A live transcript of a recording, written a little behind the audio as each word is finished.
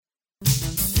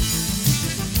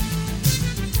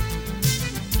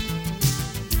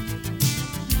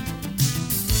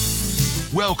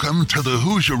Welcome to the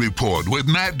Hoosier Report with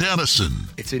Matt Dennison.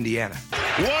 It's Indiana.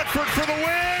 Watford for the win!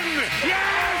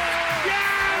 Yes!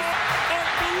 Yes!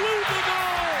 Unbelievable!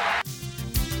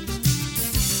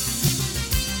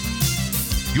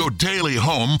 Your daily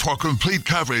home for complete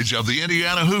coverage of the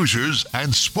Indiana Hoosiers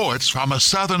and sports from a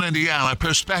Southern Indiana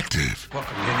perspective.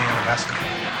 Welcome to Indiana basketball.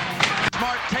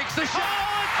 Smart takes the shot,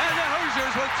 and the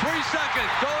Hoosiers with 3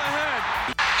 seconds go ahead.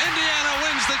 Indiana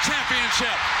wins the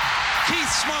championship.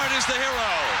 Keith Smart is the hero.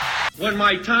 When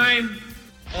my time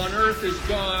on earth is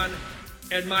gone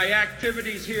and my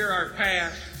activities here are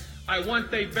past, I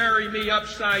want they bury me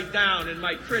upside down and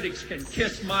my critics can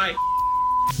kiss my...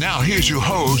 Now here's your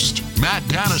host, Matt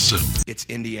Dennison. It's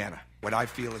Indiana, what I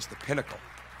feel is the pinnacle,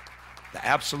 the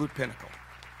absolute pinnacle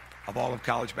of all of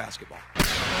college basketball.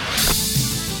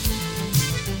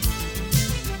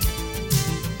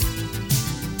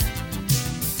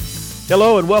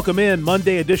 Hello and welcome in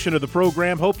Monday edition of the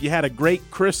program. Hope you had a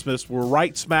great Christmas. We're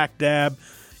right smack dab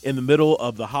in the middle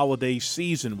of the holiday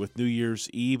season with New Year's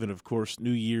Eve and, of course,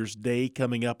 New Year's Day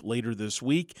coming up later this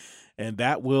week. And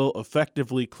that will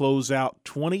effectively close out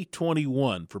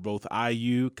 2021 for both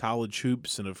IU, college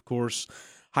hoops, and, of course,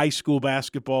 high school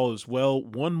basketball as well.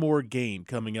 One more game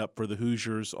coming up for the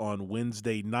Hoosiers on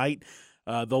Wednesday night.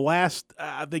 The last,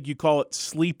 I think you call it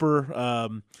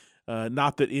sleeper.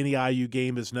 Not that any IU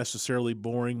game is necessarily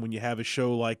boring when you have a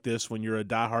show like this, when you're a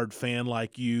diehard fan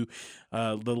like you,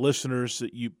 the listeners,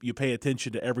 you pay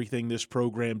attention to everything this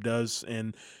program does.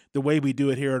 And the way we do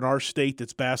it here in our state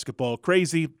that's basketball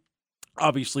crazy,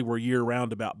 obviously we're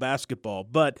year-round about basketball.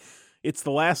 But it's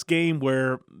the last game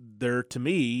where there, to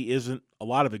me, isn't a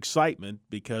lot of excitement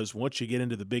because once you get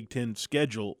into the Big Ten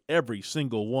schedule, every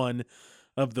single one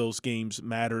of those games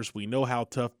matters. We know how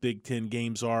tough Big Ten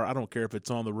games are. I don't care if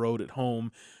it's on the road, at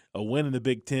home. A win in the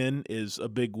Big Ten is a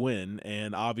big win.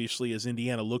 And obviously, as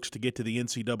Indiana looks to get to the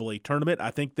NCAA tournament,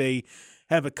 I think they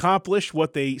have accomplished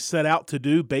what they set out to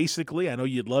do, basically. I know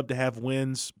you'd love to have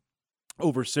wins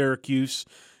over Syracuse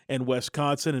and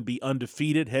Wisconsin and be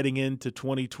undefeated heading into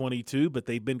 2022, but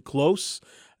they've been close.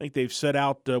 I think they've set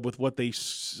out with what they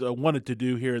wanted to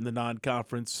do here in the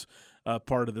non-conference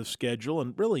part of the schedule,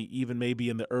 and really even maybe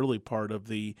in the early part of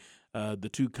the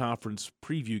two conference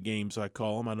preview games, I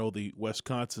call them. I know the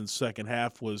Wisconsin second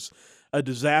half was a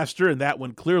disaster, and that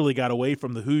one clearly got away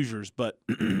from the Hoosiers, but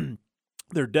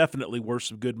there definitely were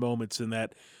some good moments in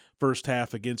that first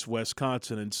half against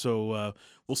Wisconsin, and so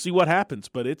we'll see what happens,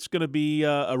 but it's going to be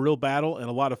a real battle and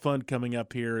a lot of fun coming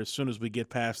up here as soon as we get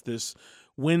past this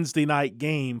Wednesday night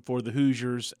game for the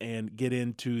Hoosiers and get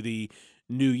into the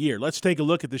new year. Let's take a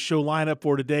look at the show lineup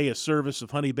for today, a service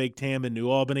of Honey Baked Ham in New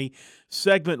Albany.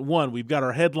 Segment 1, we've got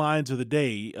our headlines of the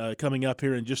day coming up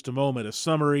here in just a moment, a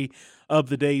summary of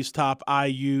the day's top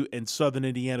IU and Southern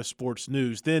Indiana sports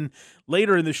news. Then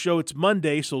later in the show, it's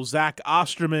Monday, so Zach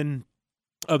Osterman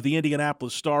of the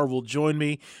Indianapolis Star will join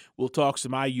me. We'll talk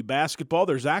some IU basketball.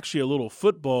 There's actually a little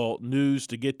football news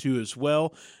to get to as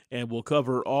well, and we'll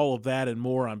cover all of that and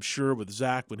more, I'm sure, with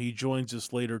Zach when he joins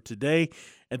us later today.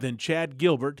 And then Chad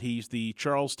Gilbert, he's the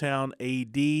Charlestown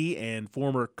AD and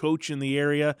former coach in the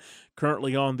area,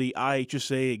 currently on the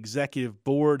IHSA executive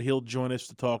board. He'll join us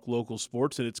to talk local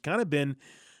sports, and it's kind of been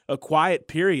a quiet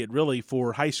period, really,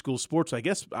 for high school sports. I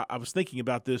guess I was thinking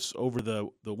about this over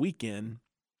the weekend.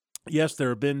 Yes, there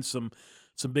have been some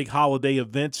big holiday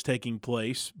events taking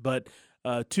place, but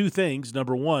two things.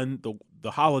 Number one,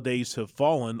 the holidays have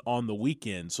fallen on the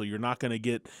weekend, so you're not going to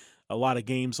get a lot of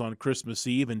games on Christmas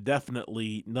Eve and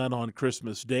definitely none on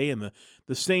Christmas Day. And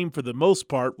the same, for the most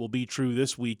part, will be true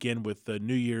this weekend with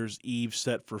New Year's Eve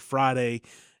set for Friday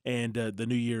and the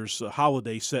New Year's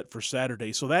holiday set for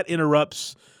Saturday. So that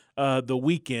interrupts the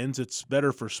weekends. It's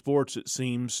better for sports, it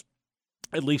seems,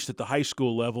 at least at the high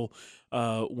school level,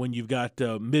 when you've got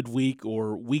midweek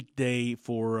or weekday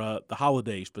for the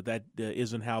holidays, but that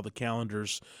isn't how the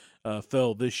calendars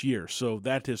fell this year. So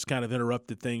that has kind of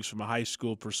interrupted things from a high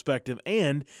school perspective.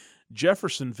 And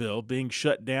Jeffersonville being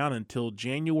shut down until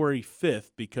January 5th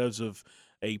because of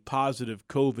a positive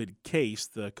COVID case.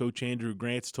 Coach Andrew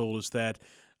Grants told us that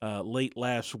late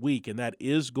last week, and that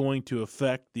is going to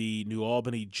affect the New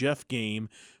Albany Jeff game,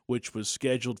 which was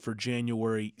scheduled for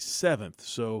January 7th.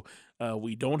 So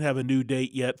we don't have a new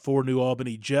date yet for New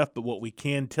Albany Jeff, but what we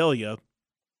can tell you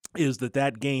is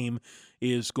that game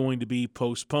is going to be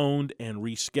postponed and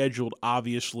rescheduled.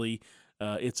 Obviously,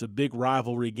 it's a big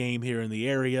rivalry game here in the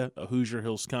area, a Hoosier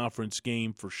Hills Conference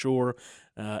game for sure,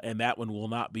 and that one will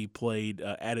not be played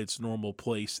at its normal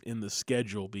place in the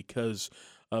schedule because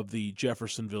of the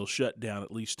Jeffersonville shutdown,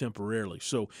 at least temporarily.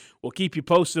 So we'll keep you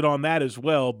posted on that as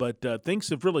well. But things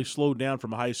have really slowed down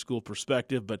from a high school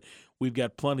perspective, but we've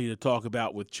got plenty to talk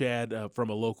about with Chad from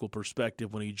a local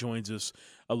perspective when he joins us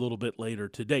a little bit later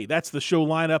today. That's the show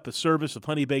lineup, a service of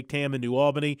Honey Baked Ham in New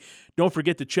Albany. Don't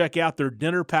forget to check out their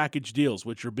dinner package deals,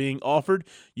 which are being offered.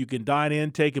 You can dine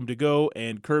in, take them to go,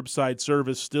 and curbside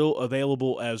service still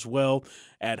available as well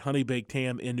at Honey Baked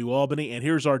Ham in New Albany. And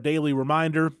here's our daily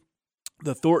reminder.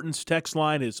 The Thornton's text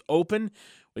line is open.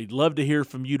 We'd love to hear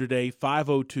from you today,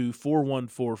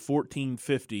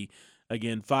 502-414-1450.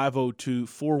 Again,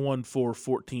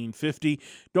 502-414-1450.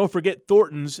 Don't forget,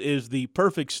 Thornton's is the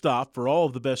perfect stop for all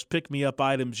of the best pick-me-up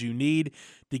items you need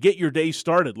to get your day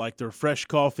started, like their fresh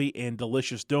coffee and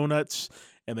delicious donuts.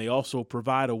 And they also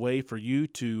provide a way for you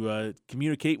to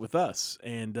communicate with us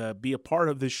and be a part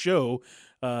of this show.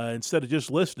 Instead of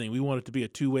just listening, we want it to be a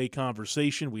two-way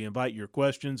conversation. We invite your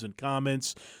questions and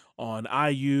comments on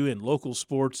IU and local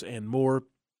sports and more.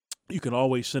 You can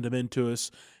always send them in to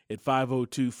us at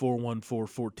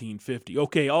 502-414-1450.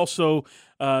 Okay, also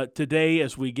today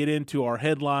as we get into our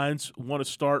headlines, I want to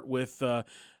start with a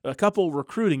couple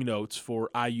recruiting notes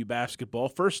for IU basketball.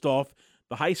 First off,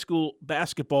 the high school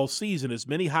basketball season, as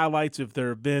many highlights as there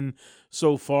have been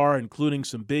so far, including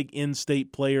some big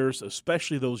in-state players,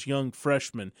 especially those young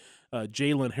freshmen,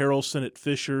 Jalen Harrelson at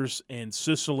Fishers and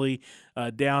Sicily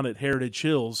down at Heritage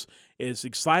Hills. As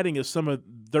exciting as some of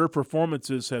their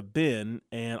performances have been,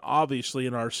 and obviously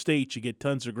in our state you get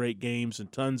tons of great games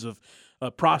and tons of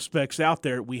prospects out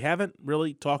there, we haven't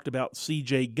really talked about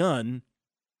C.J. Gunn,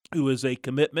 who is a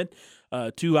commitment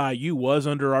to IU, was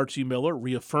under Archie Miller,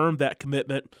 reaffirmed that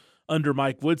commitment under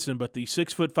Mike Woodson, but the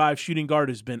 6'5" shooting guard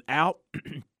has been out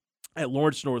at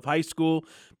Lawrence North High School,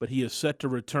 but he is set to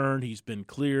return. He's been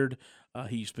cleared.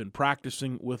 He's been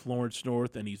practicing with Lawrence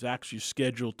North, and he's actually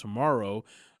scheduled tomorrow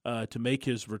to make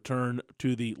his return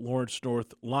to the Lawrence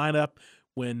North lineup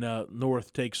when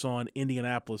North takes on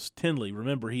Indianapolis Tinley.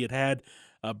 Remember, he had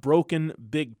a broken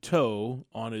big toe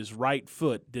on his right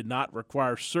foot, did not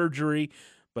require surgery,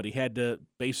 but he had to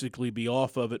basically be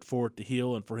off of it for it to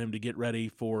heal and for him to get ready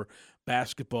for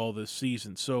basketball this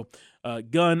season. So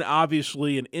Gunn,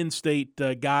 obviously an in-state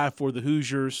guy for the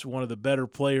Hoosiers, one of the better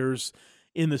players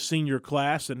in the senior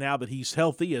class, and now that he's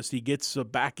healthy, as he gets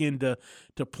back into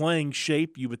playing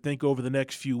shape, you would think over the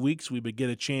next few weeks we would get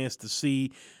a chance to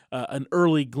see an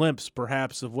early glimpse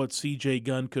perhaps of what C.J.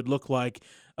 Gunn could look like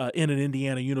in an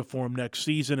Indiana uniform next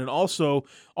season. And also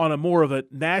on a more of a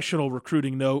national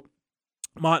recruiting note,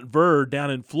 Montverde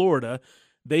down in Florida,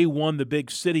 they won the big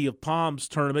City of Palms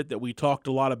tournament that we talked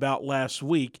a lot about last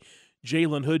week.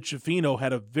 Jalen Hood-Schifino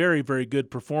had a very, very good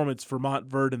performance for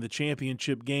Montverde in the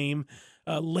championship game.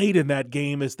 Late in that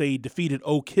game as they defeated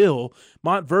Oak Hill.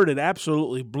 Montverde had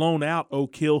absolutely blown out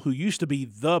Oak Hill, who used to be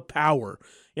the power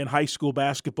in high school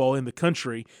basketball in the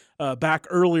country back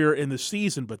earlier in the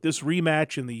season. But this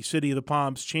rematch in the City of the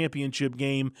Palms championship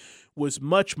game was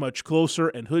much, much closer,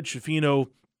 and Hood-Schifino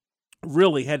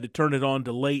really had to turn it on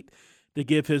to late to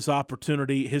give his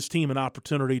team an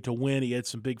opportunity to win. He had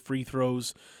some big free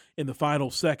throws in the final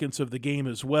seconds of the game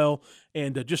as well.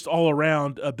 And just all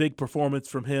around a big performance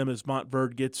from him as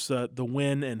Montverde gets the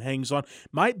win and hangs on.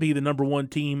 Might be the number one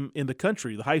team in the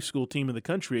country, the high school team in the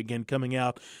country, again, coming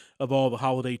out of all the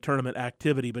holiday tournament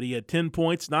activity. But he had 10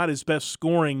 points, not his best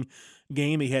scoring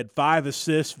game. He had 5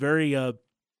 assists, very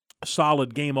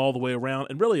solid game all the way around,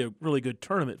 and really a really good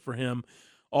tournament for him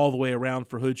all the way around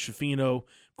for Hood-Schifino.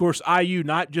 Of course, IU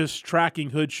not just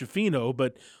tracking Hood-Schifino,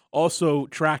 but also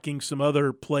tracking some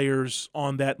other players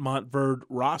on that Montverde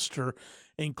roster,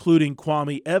 including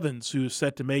Kwame Evans, who is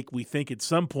set to make, we think at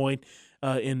some point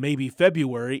in maybe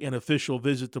February, an official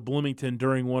visit to Bloomington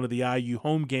during one of the IU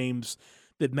home games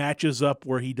that matches up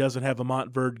where he doesn't have a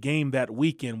Montverde game that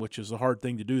weekend, which is a hard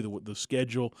thing to do, the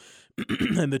schedule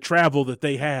and the travel that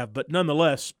they have. But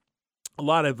nonetheless, a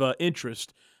lot of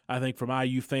interest, I think, from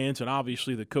IU fans and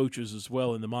obviously the coaches as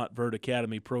well in the Montverde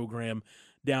Academy program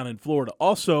down in Florida.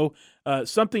 Also,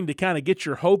 something to kind of get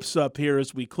your hopes up here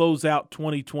as we close out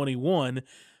 2021,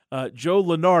 Joe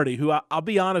Lunardi, who I'll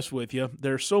be honest with you,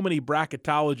 there are so many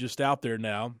bracketologists out there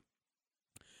now,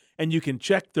 and you can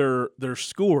check their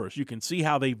scores. You can see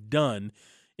how they've done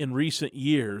in recent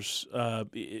years,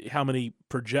 how many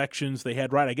projections they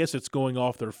had, right? I guess it's going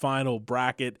off their final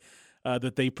bracket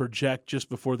that they project just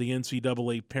before the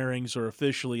NCAA pairings are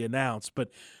officially announced. But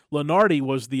Lunardi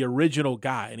was the original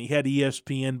guy, and he had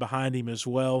ESPN behind him as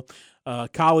well.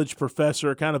 College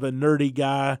professor, kind of a nerdy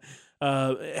guy,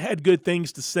 had good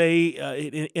things to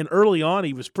say. And early on,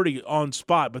 he was pretty on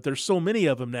spot, but there's so many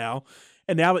of them now.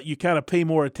 And now that you kind of pay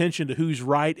more attention to who's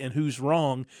right and who's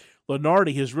wrong,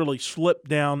 Lunardi has really slipped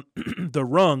down the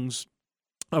rungs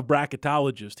of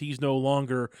bracketologists. He's no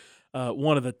longer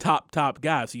one of the top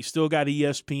guys. He's still got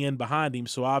ESPN behind him,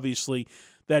 so obviously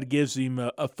that gives him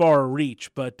a far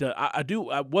reach. But I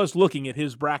was looking at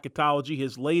his bracketology,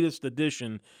 his latest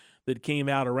edition that came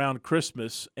out around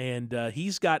Christmas, and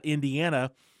he's got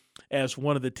Indiana as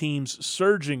one of the teams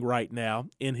surging right now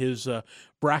in his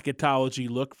bracketology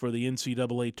look for the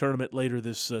NCAA tournament later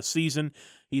this season.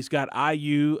 He's got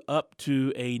IU up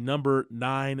to a number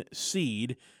 9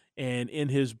 seed, and in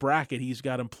his bracket, he's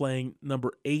got him playing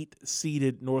number 8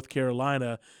 seeded North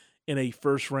Carolina in a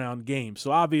first-round game.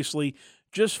 So obviously,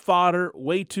 just fodder,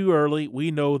 way too early.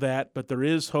 We know that, but there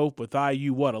is hope with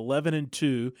IU,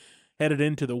 11-2, headed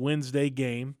into the Wednesday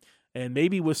game. And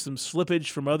maybe with some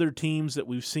slippage from other teams that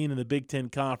we've seen in the Big Ten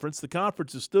Conference, the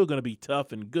conference is still going to be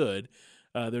tough and good.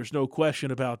 There's no question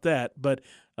about that. But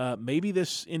maybe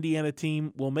this Indiana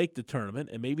team will make the tournament,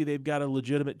 and maybe they've got a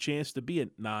legitimate chance to be a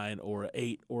 9 or a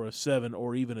 8 or a 7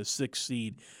 or even a 6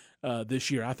 seed this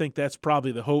year. I think that's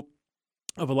probably the hope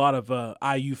of a lot of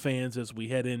IU fans as we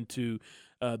head into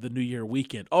the New Year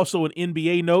weekend. Also, an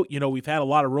NBA note, we've had a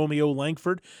lot of Romeo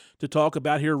Langford to talk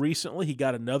about here recently. He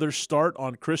got another start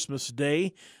on Christmas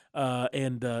Day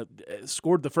and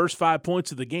scored the first 5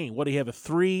 points of the game. What, he have a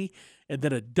 3 and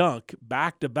then a dunk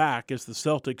back-to-back as the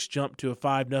Celtics jumped to a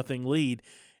 5-0 lead.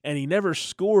 And he never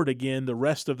scored again the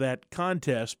rest of that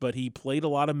contest, but he played a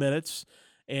lot of minutes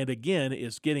and, again,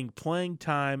 is getting playing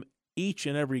time each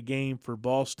and every game for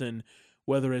Boston,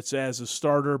 whether it's as a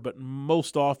starter, but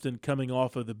most often coming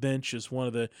off of the bench as one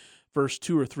of the first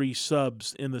 2 or 3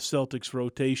 subs in the Celtics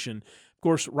rotation. Of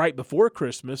course, right before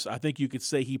Christmas, I think you could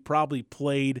say he probably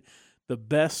played the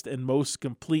best and most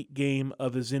complete game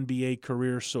of his NBA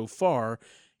career so far.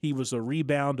 He was a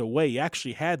rebound away. He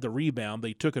actually had the rebound.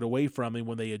 They took it away from him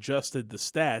when they adjusted the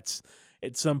stats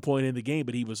at some point in the game,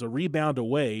 but he was a rebound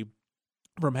away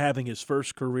from having his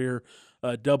first career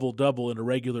double-double in a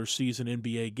regular season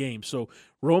NBA game. So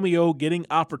Romeo getting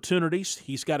opportunities.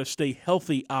 He's got to stay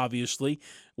healthy, obviously.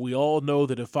 We all know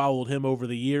that have followed him over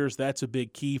the years. That's a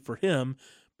big key for him.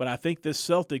 But I think this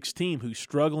Celtics team who's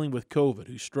struggling with COVID,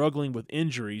 who's struggling with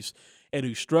injuries, and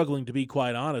who's struggling, to be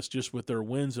quite honest, just with their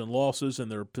wins and losses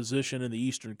and their position in the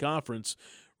Eastern Conference,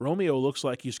 Romeo looks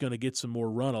like he's going to get some more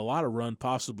run, a lot of run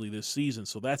possibly this season.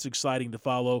 So that's exciting to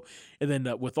follow. And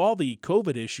then with all the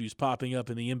COVID issues popping up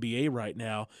in the NBA right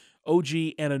now, OG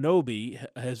Anunoby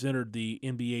has entered the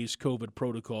NBA's COVID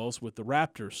protocols with the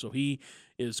Raptors. So he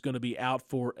is going to be out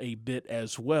for a bit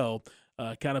as well.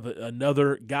 Kind of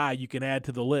another guy you can add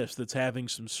to the list that's having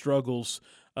some struggles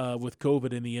with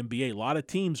COVID in the NBA. A lot of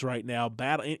teams right now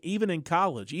battle, even in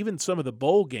college, even some of the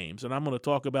bowl games, and I'm going to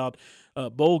talk about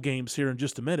bowl games here in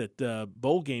just a minute,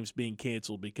 bowl games being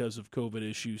canceled because of COVID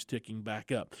issues ticking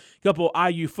back up. A couple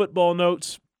IU football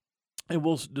notes, and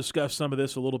we'll discuss some of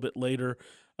this a little bit later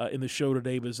in the show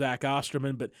today with Zach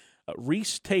Osterman, but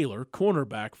Reese Taylor,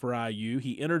 cornerback for IU,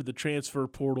 he entered the transfer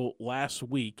portal last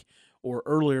week, or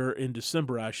earlier in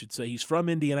December, I should say. He's from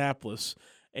Indianapolis,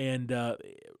 and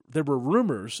there were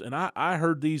rumors, and I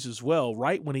heard these as well,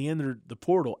 right when he entered the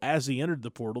portal, as he entered the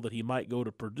portal, that he might go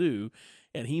to Purdue,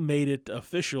 and he made it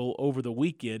official over the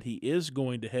weekend. He is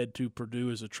going to head to Purdue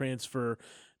as a transfer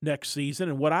next season,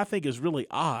 and what I think is really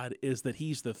odd is that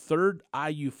he's the third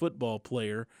IU football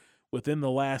player within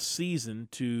the last season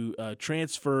to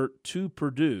transfer to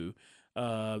Purdue.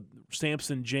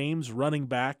 Samson James, running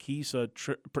back, he's a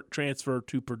transfer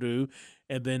to Purdue,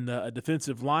 and then a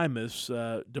defensive lineman,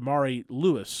 Damari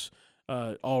Lewis,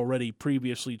 already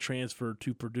previously transferred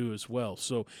to Purdue as well.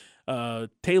 So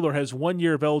Taylor has 1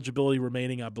 year of eligibility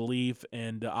remaining, I believe,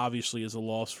 and obviously is a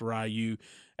loss for IU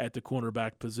at the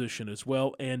cornerback position as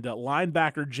well. And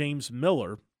linebacker James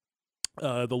Miller,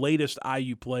 the latest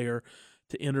IU player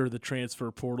to enter the transfer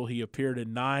portal. He appeared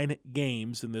in 9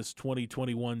 games in this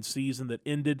 2021 season that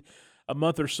ended a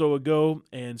month or so ago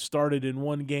and started in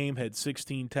 1 game, had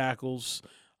 16 tackles,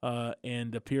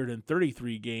 and appeared in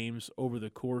 33 games over the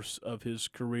course of his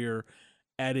career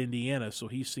at Indiana. So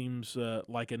he seems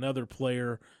like another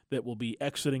player that will be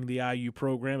exiting the IU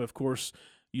program. Of course,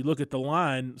 you look at the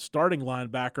line, starting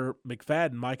linebacker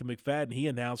McFadden, Micah McFadden, he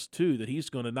announced too that he's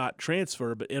going to not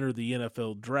transfer but enter the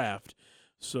NFL draft.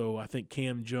 So I think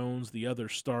Cam Jones, the other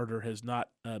starter, has not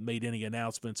made any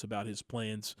announcements about his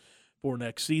plans for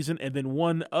next season. And then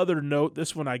one other note,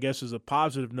 this one I guess is a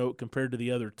positive note compared to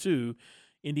the other two.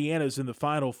 Indiana's in the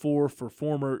Final Four for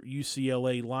former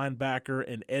UCLA linebacker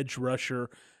and edge rusher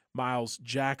Miles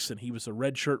Jackson. He was a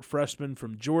redshirt freshman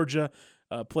from Georgia.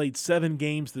 Played 7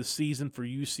 games this season for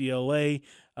UCLA,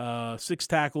 6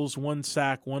 tackles, 1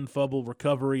 sack, 1 fumble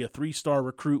recovery, a 3-star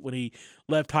recruit when he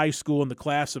left high school in the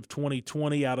class of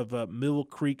 2020 out of Mill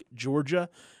Creek, Georgia.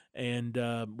 And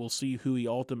we'll see who he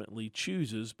ultimately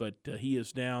chooses, but he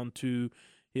is down to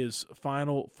his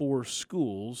final 4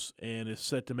 schools and is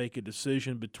set to make a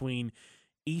decision between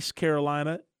East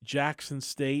Carolina, Jackson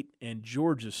State, and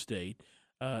Georgia State.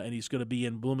 And he's going to be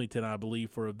in Bloomington, I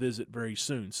believe, for a visit very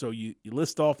soon. So you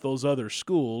list off those other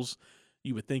schools,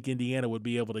 you would think Indiana would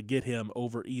be able to get him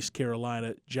over East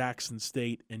Carolina, Jackson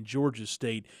State, and Georgia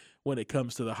State when it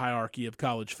comes to the hierarchy of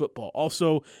college football.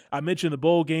 Also, I mentioned the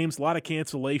bowl games, a lot of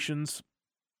cancellations.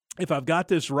 If I've got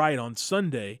this right, on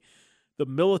Sunday, the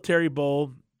Military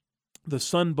Bowl, the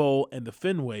Sun Bowl, and the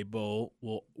Fenway Bowl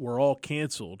were all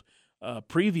canceled.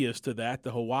 Previous to that,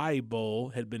 the Hawaii Bowl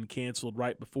had been canceled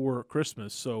right before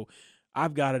Christmas. So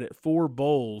I've got it at 4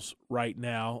 bowls right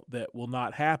now that will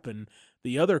not happen.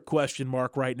 The other question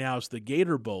mark right now is the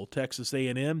Gator Bowl. Texas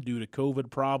A&M, due to COVID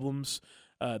problems,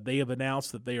 they have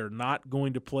announced that they are not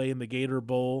going to play in the Gator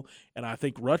Bowl. And I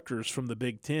think Rutgers from the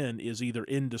Big Ten is either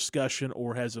in discussion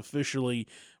or has officially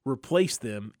replaced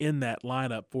them in that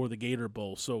lineup for the Gator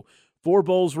Bowl. So 4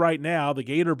 bowls right now. The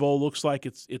Gator Bowl looks like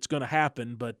it's going to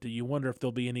happen, but you wonder if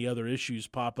there'll be any other issues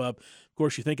pop up. Of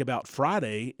course, you think about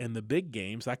Friday and the big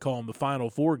games. I call them the Final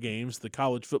 4 games, the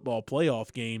college football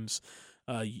playoff games.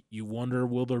 You wonder,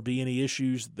 will there be any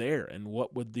issues there, and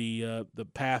what would the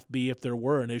path be if there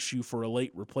were an issue for a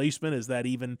late replacement? Is that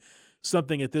even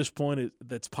something at this point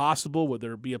that's possible? Would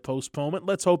there be a postponement?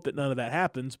 Let's hope that none of that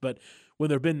happens, but when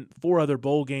there have been 4 other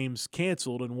bowl games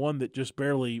canceled and one that just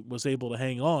barely was able to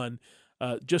hang on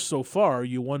just so far,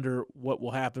 you wonder what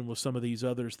will happen with some of these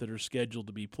others that are scheduled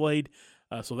to be played.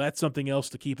 So that's something else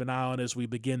to keep an eye on as we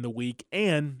begin the week.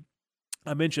 And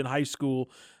I mentioned high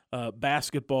school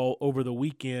basketball over the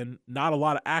weekend. Not a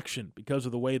lot of action because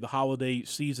of the way the holiday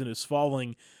season is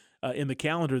falling in the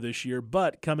calendar this year.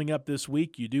 But coming up this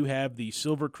week, you do have the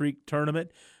Silver Creek tournament,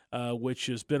 which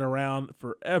has been around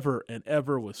forever and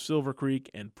ever with Silver Creek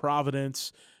and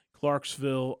Providence,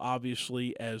 Clarksville,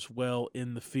 obviously, as well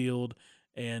in the field.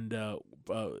 And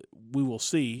we will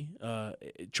see.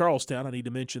 Charlestown, I need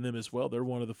to mention them as well. They're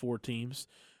one of the 4 teams.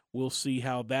 We'll see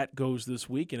how that goes this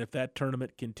week, and if that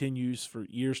tournament continues for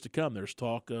years to come. There's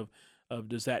talk of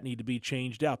does that need to be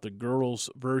changed out. The girls'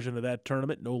 version of that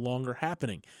tournament no longer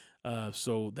happening.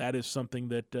 So that is something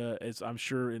that is, I'm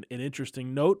sure, an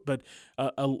interesting note. But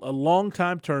a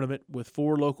long-time tournament with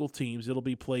 4 local teams. It'll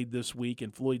be played this week,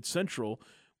 and Floyd Central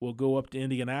will go up to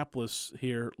Indianapolis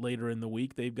here later in the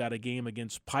week. They've got a game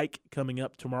against Pike coming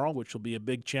up tomorrow, which will be a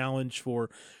big challenge for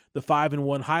the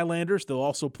 5-1 Highlanders. They'll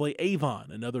also play Avon,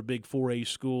 another big 4A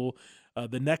school,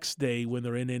 the next day when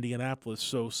they're in Indianapolis.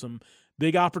 So some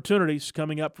big opportunities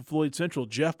coming up for Floyd Central.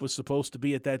 Jeff was supposed to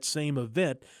be at that same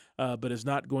event, but is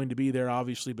not going to be there,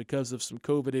 obviously, because of some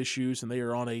COVID issues, and they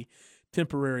are on a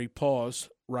temporary pause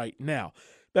right now.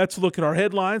 That's a look at our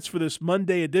headlines for this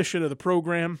Monday edition of the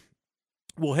program.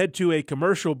 We'll head to a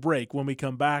commercial break. When we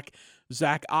come back,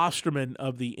 Zach Osterman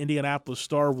of the Indianapolis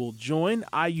Star will join.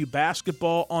 IU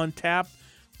basketball on tap.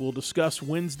 We'll discuss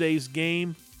Wednesday's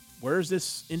game. Where's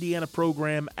this Indiana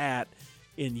program at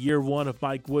in year 1 of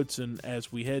Mike Woodson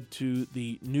as we head to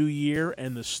the new year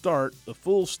and the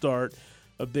full start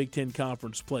of Big Ten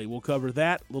Conference play? We'll cover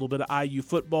that, a little bit of IU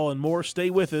football and more. Stay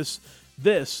with us.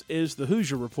 This is the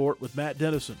Hoosier Report with Matt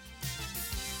Dennison.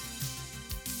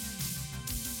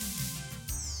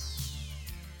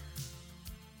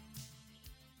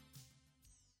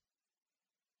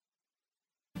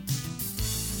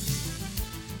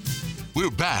 We're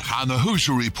back on the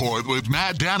Hoosier Report with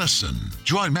Matt Dennison.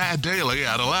 Join Matt daily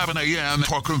at 11 a.m.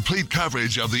 for complete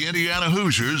coverage of the Indiana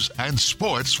Hoosiers and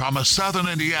sports from a Southern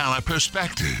Indiana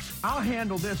perspective. I'll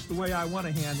handle this the way I want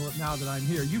to handle it now that I'm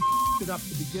here. You it up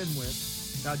to begin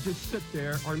with. Now just sit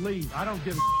there or leave. I don't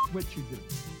give a what you do.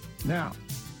 Now,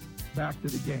 back to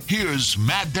the game. Here's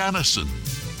Matt Dennison.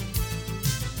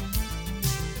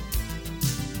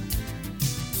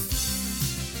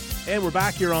 And we're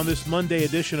back here on this Monday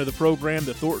edition of the program.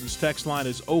 The Thornton's text line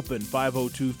is open,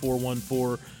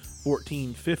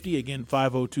 502-414-1450. Again,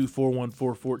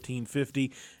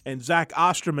 502-414-1450. And Zach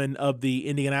Osterman of the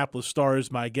Indianapolis Star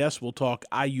is my guest. We'll talk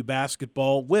IU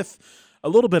basketball with a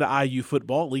little bit of IU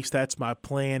football. At least that's my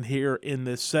plan here in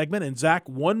this segment. And Zach,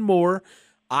 one more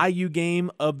IU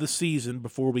game of the season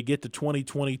before we get to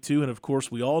 2022. And, of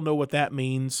course, we all know what that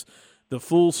means. The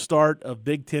full start of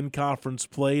Big Ten Conference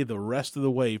play the rest of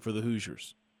the way for the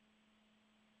Hoosiers.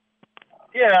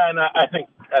 Yeah, and I think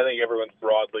everyone's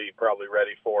broadly probably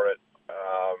ready for it.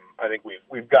 I think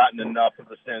we've gotten enough of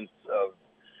a sense of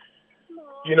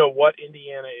what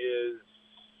Indiana is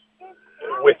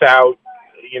without,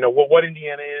 what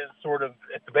Indiana is sort of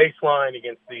at the baseline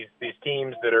against these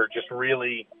teams that are just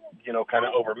really, kind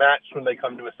of overmatched when they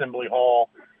come to Assembly Hall.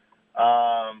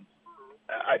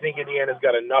 I think Indiana's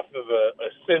got enough of a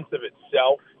sense of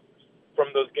itself from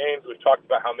those games. We've talked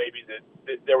about how maybe that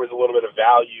there was a little bit of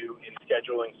value in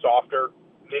scheduling softer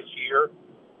this year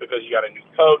because you got a new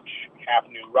coach, half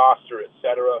new roster,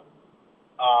 etc.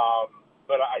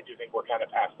 But I do think we're kind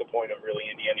of past the point of really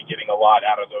Indiana getting a lot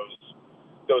out of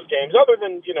those games. Other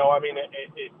than,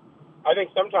 I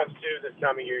think sometimes too this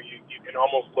time of year you can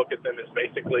almost look at them as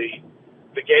basically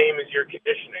the game is your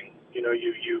conditioning.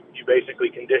 You basically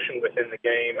condition within the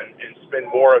game and spend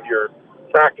more of your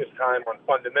practice time on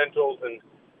fundamentals and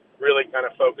really kind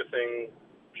of focusing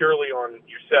purely on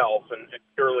yourself and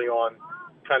purely on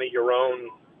kind of your own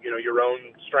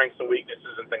strengths and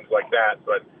weaknesses and things like that.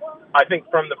 But I think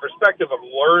from the perspective of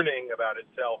learning about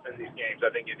itself in these games, I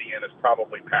think Indiana's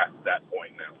probably past that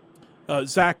point now.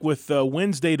 Zach, with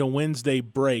Wednesday to Wednesday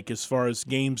break as far as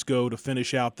games go to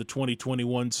finish out the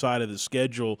 2021 side of the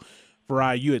schedule for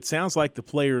IU, it sounds like the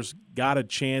players got a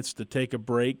chance to take a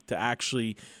break to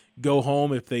actually go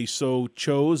home if they so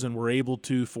chose and were able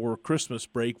to for Christmas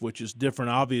break, which is different,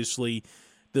 obviously,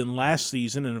 than last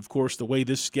season. And, of course, the way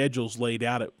this schedule's laid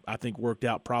out, it, I think, worked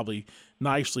out probably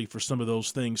nicely for some of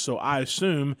those things. So I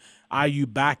assume IU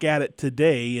back at it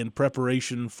today in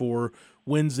preparation for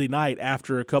Wednesday night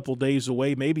after a couple days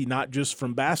away, maybe not just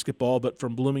from basketball but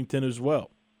from Bloomington as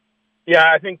well. Yeah,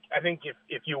 I think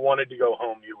if you wanted to go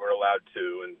home, you were allowed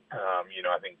to. And,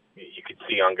 I think you could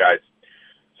see on guys'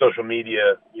 social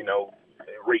media,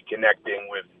 reconnecting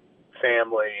with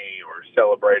family or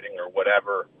celebrating or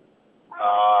whatever.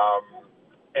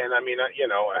 And I mean,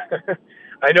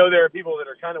 I know there are people that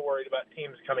are kind of worried about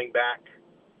teams coming back,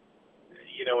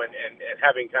 and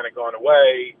having kind of gone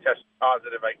away, tested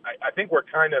positive. I think we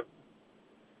kind of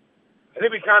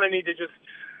need to just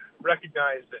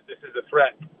recognize that this is a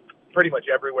threat pretty much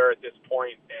everywhere at this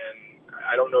point. And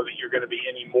I don't know that you're going to be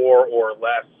any more or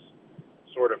less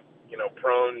sort of,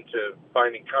 prone to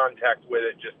finding contact with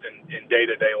it just in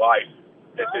day-to-day life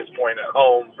at this point at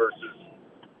home versus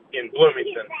in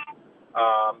Bloomington.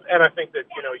 And I think that,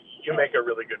 you make a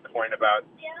really good point about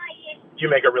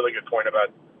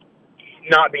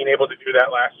not being able to do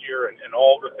that last year and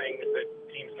all the things that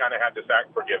teams kind of had to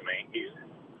forgive me.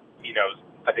 He knows,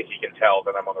 I think he can tell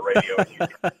that I'm on the radio.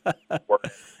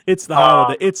 It's the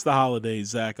holiday. It's the holidays,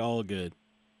 Zach. All good.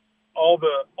 All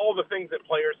the things that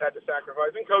players had to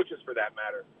sacrifice, and coaches for that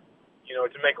matter,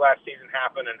 to make last season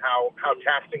happen, and how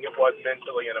taxing it was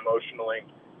mentally and emotionally.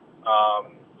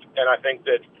 And I think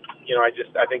that,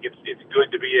 I think it's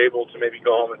good to be able to maybe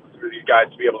go home and for these guys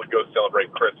to be able to go celebrate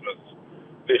Christmas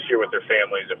this year with their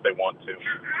families if they want to.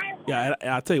 Yeah,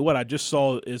 I'll tell you what, I just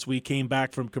saw as we came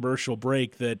back from commercial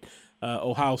break that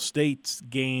Ohio State's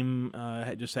game,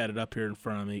 I just had it up here in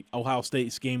front of me, Ohio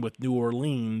State's game with New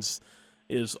Orleans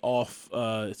is off.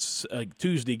 It's a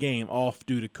Tuesday game, off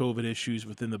due to COVID issues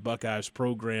within the Buckeyes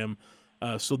program.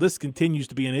 So this continues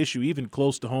to be an issue, even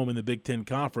close to home in the Big Ten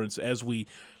Conference, as we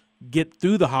get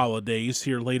through the holidays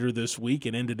here later this week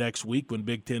and into next week when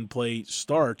Big Ten play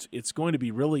starts. It's going to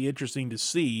be really interesting to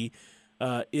see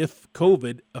if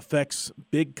COVID affects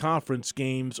big conference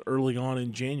games early on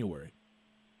in January.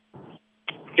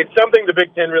 It's something the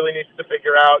Big Ten really needs to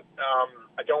figure out.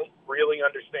 I don't really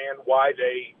understand why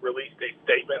they released a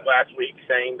statement last week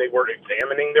saying they were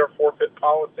examining their forfeit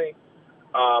policy.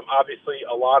 Obviously,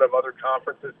 a lot of other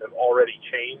conferences have already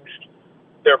changed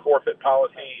their forfeit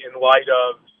policy in light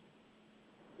of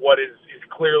what is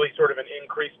clearly sort of an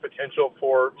increased potential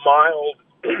for mild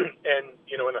and,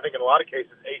 and I think in a lot of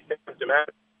cases,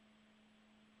 asymptomatic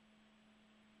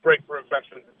breakthrough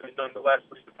infections that nonetheless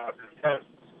lead to positive tests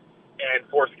and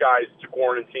force guys to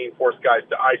quarantine, force guys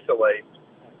to isolate.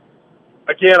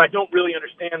 Again, I don't really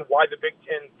understand why the Big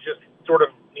Ten just sort of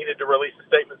needed to release a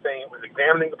statement saying it was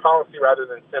examining the policy rather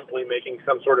than simply making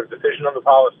some sort of decision on the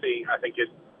policy. I think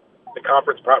the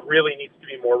conference really needs to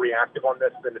be more reactive on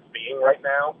this than it's being right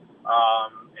now.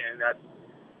 And that's,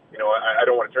 I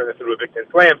don't want to turn this into a Big Ten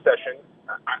slam session.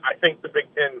 I think the Big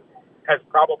Ten has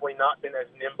probably not been as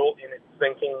nimble in its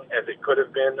thinking as it could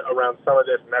have been around some of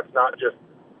this, and that's not just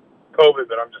COVID,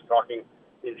 but I'm just talking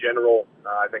in general.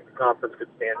 I think the conference could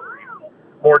stand to be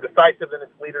more decisive in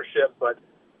its leadership, but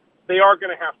they are going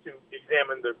to have to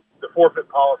examine the forfeit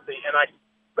policy. And I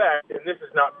suspect, and this is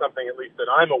not something at least that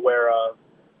I'm aware of,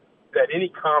 that any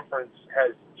conference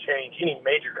has changed, any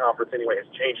major conference anyway, has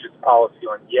changed its policy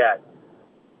on yet.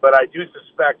 But I do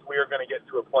suspect we are going to get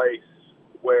to a place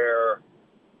where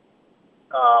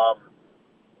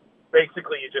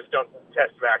basically you just don't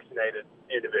test vaccinated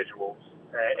individuals,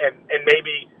 and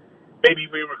maybe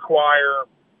we require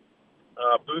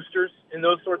boosters in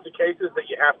those sorts of cases, that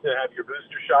you have to have your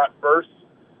booster shot first.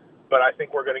 But I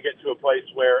think we're going to get to a place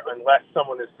where unless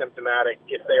someone is symptomatic,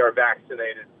 if they are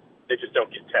vaccinated, they just don't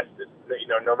get tested.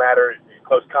 No matter,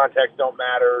 close contacts don't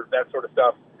matter, that sort of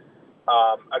stuff.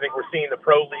 I think we're seeing the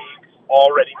pro leagues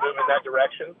already move in that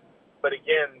direction. But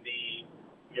again,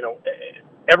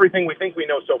 everything we think we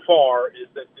know so far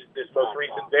is that this most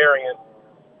recent variant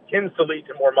tends to lead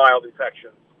to more mild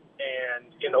infections. And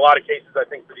in a lot of cases, I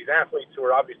think for these athletes who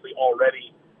are obviously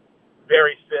already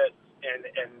very fit and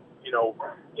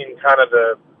in kind of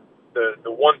the 1%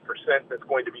 that's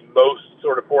going to be most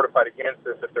sort of fortified against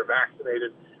this if they're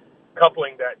vaccinated,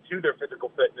 coupling that to their physical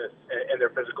fitness and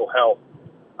their physical health,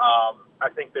 I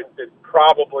think that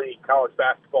probably college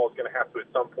basketball is going to have to at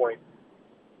some point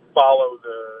follow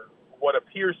what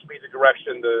appears to be the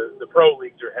direction the pro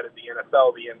leagues are headed, the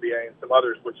NFL, the NBA, and some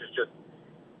others, which is just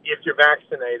if you're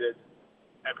vaccinated,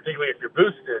 and particularly if you're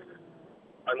boosted,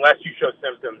 unless you show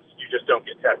symptoms, you just don't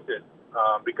get tested.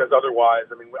 Because otherwise,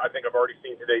 I think I've already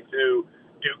seen today, too,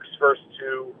 Duke's first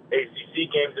 2 ACC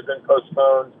games have been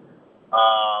postponed,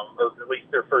 or at least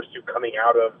their first 2 coming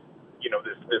out of,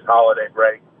 this holiday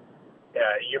break.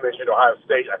 You mentioned Ohio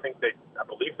State. I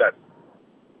believe that's,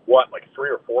 3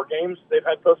 or 4 games they've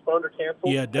had postponed or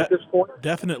canceled at this point?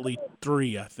 Definitely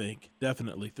 3, I think.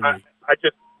 Definitely 3.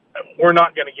 We're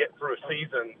not going to get through a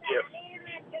season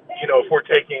if we're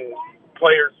taking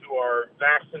players who are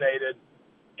vaccinated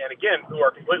and, again, who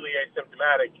are completely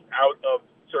asymptomatic out of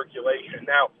circulation.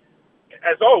 Now,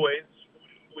 as always,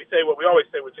 we say what we always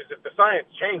say, which is if the science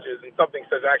changes and something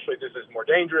says actually this is more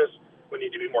dangerous, we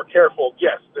need to be more careful,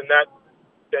 yes, then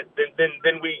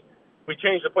then we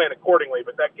change the plan accordingly.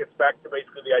 But that gets back to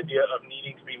basically the idea of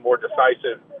needing to be more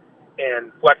decisive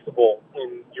and flexible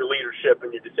in your leadership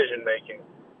and your decision making,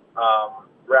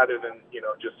 rather than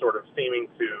just sort of seeming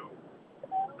to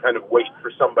kind of wait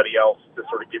for somebody else to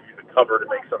sort of give you the cover to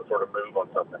make some sort of move on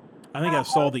something. I think I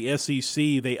saw the SEC,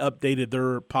 they updated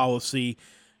their policy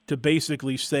to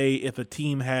basically say if a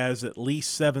team has at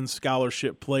least 7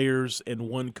 scholarship players and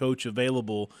 1 coach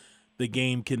available, the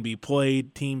game can be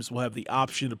played. Teams will have the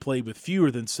option to play with fewer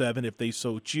than 7 if they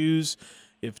so choose.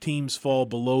 If teams fall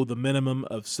below the minimum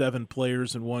of 7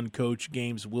 players and 1 coach,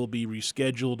 games will be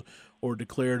rescheduled or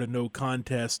declared a no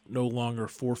contest, no longer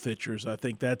forfeitures. I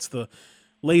think that's the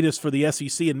latest for the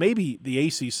SEC and maybe the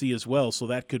ACC as well. So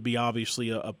that could be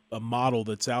obviously a model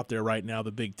that's out there right now.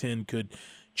 The Big Ten could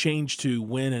change to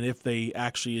when and if they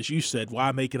actually, as you said,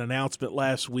 why make an announcement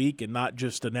last week and not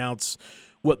just announce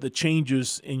what the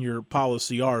changes in your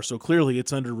policy are. So clearly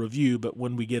it's under review, but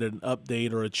when we get an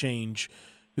update or a change,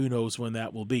 who knows when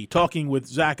that will be. Talking with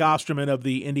Zach Osterman of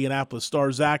the Indianapolis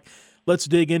Star. Zach, let's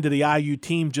dig into the IU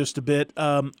team just a bit.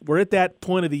 We're at that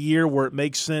point of the year where it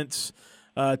makes sense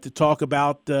to talk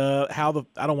about how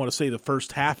I don't want to say the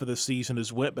first half of the season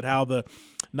has went, but how the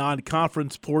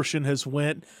non-conference portion has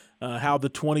went, how the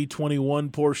 2021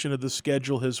 portion of the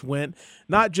schedule has went,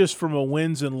 not just from a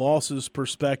wins and losses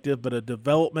perspective, but a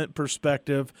development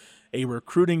perspective, a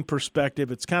recruiting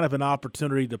perspective. It's kind of an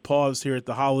opportunity to pause here at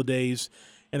the holidays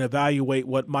and evaluate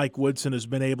what Mike Woodson has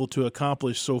been able to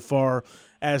accomplish so far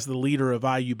as the leader of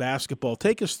IU basketball.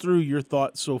 Take us through your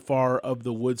thoughts so far of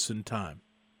the Woodson time.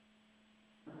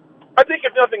 I think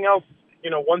if nothing else,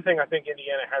 one thing I think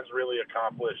Indiana has really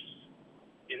accomplished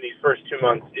in these first 2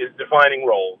 months is defining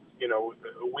roles.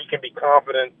 We can be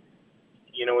confident,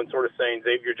 in sort of saying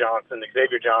Xavier Johnson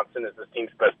is this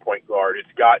team's best point guard.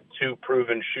 It's got 2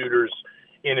 proven shooters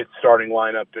in its starting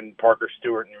lineup in Parker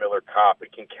Stewart and Miller Kopp.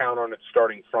 It can count on its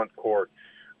starting front court.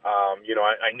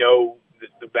 I know that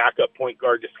the backup point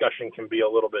guard discussion can be a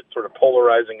little bit sort of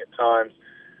polarizing at times,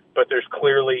 but there's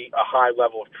clearly a high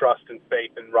level of trust and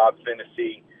faith in Rob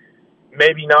Finney.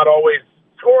 Maybe not always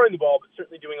scoring the ball, but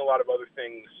certainly doing a lot of other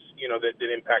things,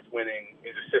 that impact winning.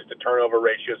 His assist-to-turnover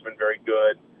ratio has been very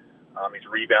good. He's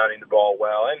rebounding the ball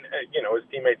well. And his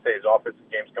teammates say his offensive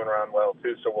game's coming around well,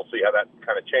 too, so we'll see how that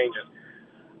kind of changes.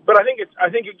 But I think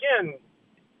again,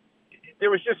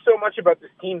 there was just so much about this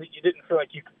team that you didn't feel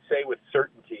like you could say with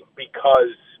certainty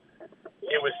because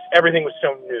everything was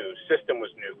so new. System was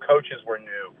new. Coaches were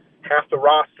new. Half the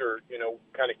roster,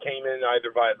 kind of came in either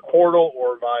via the portal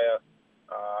or via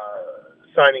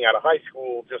signing out of high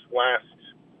school just last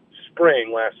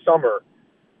summer.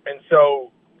 And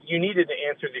so you needed to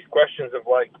answer these questions of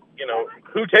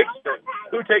who takes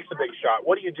the big shot?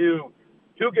 What do you do?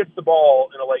 Who gets the ball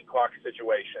in a late clock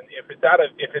situation? If it's out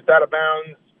of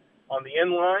bounds on the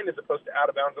end line as opposed to out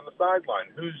of bounds on the sideline,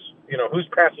 who's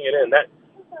passing it in? That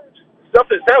stuff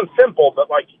that sounds simple,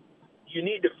 but like you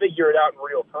need to figure it out in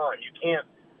real time.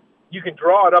 You can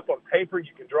draw it up on paper,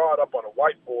 you can draw it up on a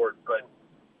whiteboard, but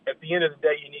at the end of the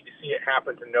day, you need to see it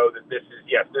happen to know that this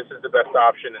is the best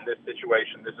option in this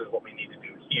situation. This is what we need to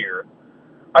do here.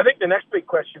 I think the next big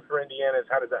question for Indiana is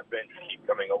how does that bench keep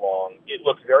coming along? It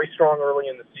looks very strong early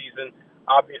in the season.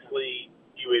 Obviously,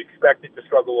 you would expect it to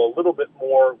struggle a little bit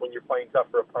more when you're playing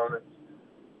tougher opponents.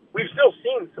 We've still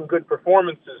seen some good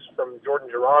performances from Jordan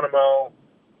Geronimo,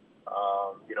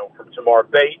 from Tamar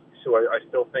Bates, who I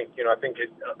still think,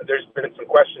 there's been some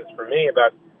questions for me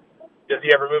about does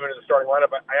he ever move into the starting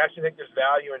lineup. I actually think there's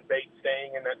value in Bates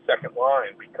staying in that second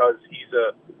line because he's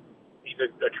a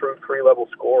true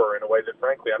three-level scorer in a way that,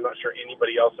 frankly, I'm not sure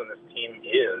anybody else on this team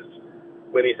is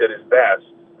when he's at his best.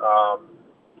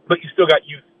 But you still got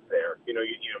youth there.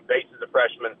 Bates is a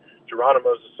freshman.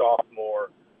 Geronimo's a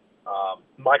sophomore.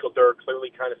 Michael Durr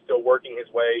clearly kind of still working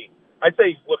his way. I'd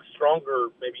say he's looked stronger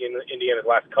maybe in Indiana's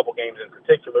last couple games in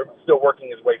particular, but still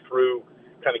working his way through,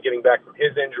 kind of getting back from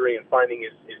his injury and finding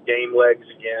his game legs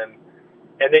again.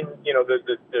 And then,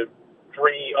 the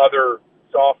three other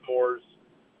sophomores,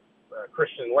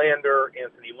 Christian Lander,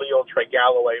 Anthony Leal, Trey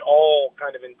Galloway, all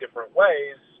kind of in different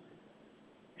ways,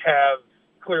 have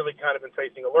clearly kind of been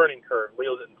facing a learning curve.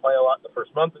 Leal didn't play a lot in the first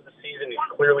month of the season. He's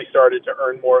clearly started to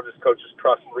earn more of his coach's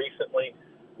trust recently.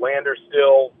 Lander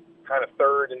still kind of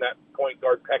third in that point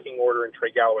guard pecking order, and Trey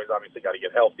Galloway's obviously got to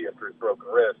get healthy after his broken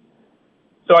wrist.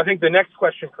 So I think the next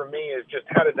question for me is just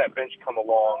how does that bench come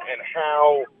along, and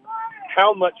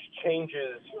how much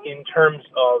changes in terms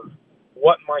of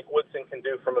what Mike Woodson can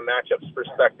do from a matchups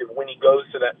perspective when he goes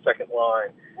to that second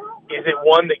line. Is it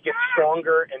one that gets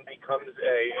stronger and becomes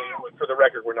and for the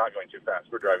record, we're not going too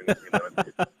fast. We're driving the speed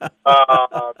limit.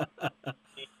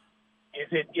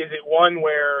 Is it one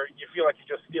where you feel like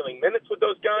you're just stealing minutes with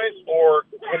those guys, or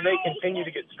can they continue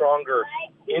to get stronger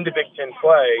into Big Ten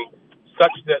play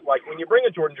such that, like, when you bring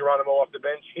a Jordan Geronimo off the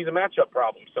bench, he's a matchup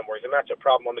problem somewhere. He's a matchup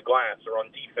problem on the glass or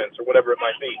on defense or whatever it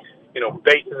might be.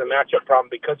 Bates is a matchup problem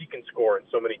because he can score in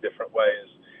so many different ways.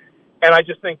 And I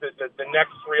just think that the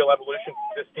next real evolution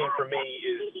for this team for me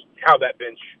is how that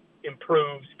bench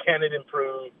improves. Can it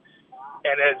improve?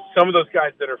 And as some of those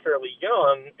guys that are fairly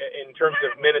young in terms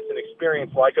of minutes and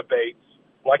experience, like a Bates,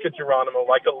 like a Geronimo,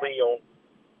 like a Leal,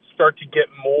 start to get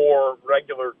more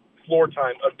regular floor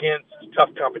time against tough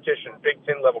competition, Big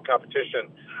Ten level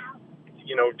competition,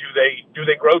 do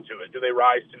they grow to it? Do they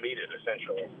rise to meet it,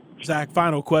 essentially? Zach,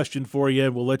 final question for you,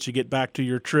 and we'll let you get back to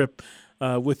your trip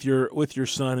with your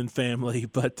son and family.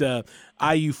 But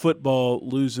IU football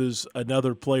loses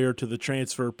another player to the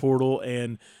transfer portal,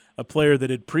 and a player that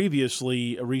had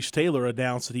previously, Reese Taylor,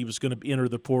 announced that he was going to enter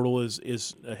the portal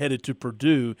is headed to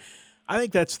Purdue. I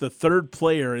think that's the third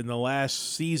player in the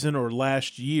last season or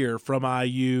last year from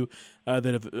IU that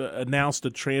have announced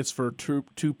a transfer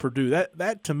to Purdue.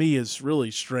 That to me is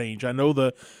really strange. I know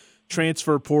the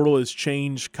transfer portal has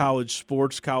changed college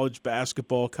sports, college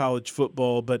basketball, college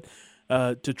football, but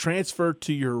to transfer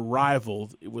to your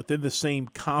rival within the same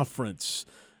conference,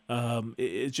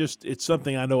 it's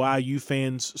something I know IU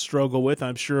fans struggle with.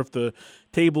 I'm sure if the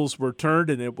tables were turned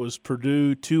and it was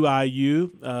Purdue to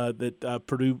IU, that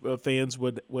Purdue fans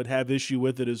would have issue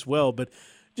with it as well. But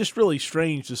just really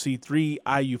strange to see three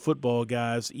IU football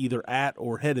guys either at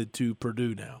or headed to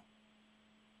Purdue now.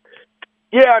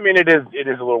 Yeah, I mean, it is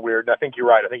a little weird. I think you're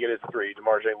right. I think it is three.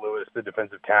 DeMarjay Lewis, the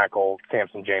defensive tackle,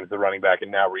 Samson James, the running back,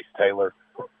 and now Reese Taylor.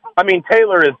 I mean,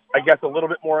 Taylor is, I guess, a little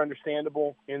bit more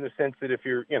understandable in the sense that if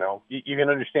you're, you can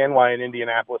understand why an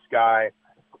Indianapolis guy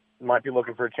might be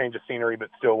looking for a change of scenery but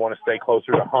still want to stay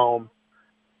closer to home.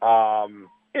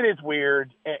 It is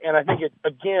weird, and I think it,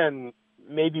 again,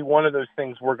 maybe one of those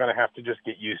things we're going to have to just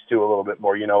get used to a little bit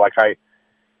more. Like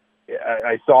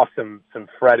I saw some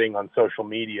fretting on social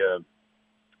media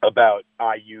about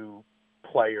IU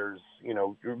players,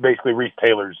 basically Reese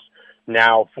Taylor's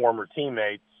now former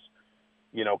teammates,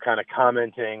 kind of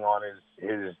commenting on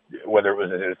his whether it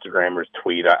was his Instagram or his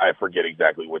tweet, I forget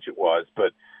exactly which it was,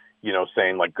 but,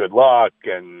 saying like good luck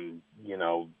and,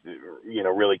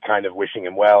 really kind of wishing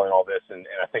him well and all this. And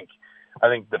I think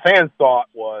the fans thought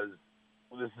was,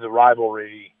 well, this is a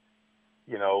rivalry,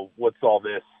 what's all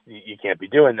this? You can't be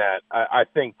doing that. I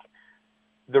think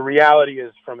the reality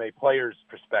is, from a player's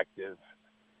perspective,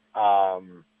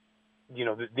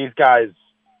 these guys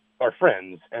are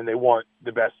friends and they want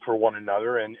the best for one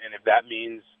another. And if that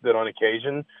means that on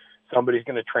occasion somebody's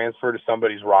going to transfer to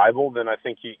somebody's rival, then I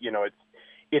think,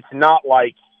 it's not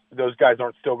like those guys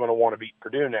aren't still going to want to beat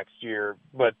Purdue next year,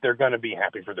 but they're going to be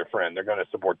happy for their friend. They're going to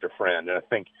support their friend. And I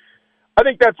think I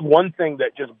think that's one thing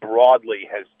that just broadly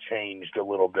has changed a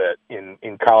little bit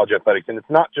in college athletics, and it's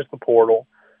not just the portal.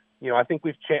 I think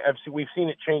we've seen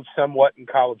it change somewhat in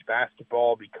college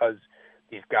basketball because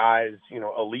these guys,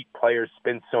 elite players,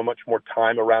 spend so much more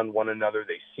time around one another.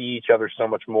 They see each other so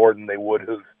much more than they would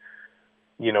have,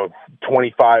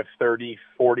 25, 30,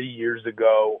 40 years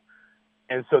ago.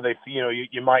 And so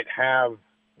you might have,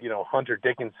 Hunter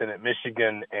Dickinson at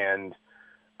Michigan and,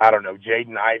 I don't know,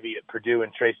 Jaden Ivey at Purdue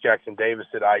and Trace Jackson Davis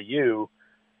at IU.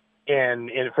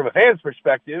 And from a fan's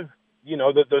perspective,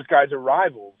 those guys are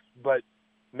rivals, but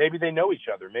maybe they know each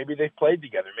other. Maybe they've played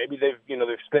together. Maybe they've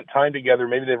spent time together.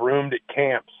 Maybe they've roomed at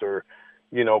camps or,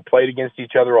 played against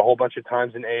each other a whole bunch of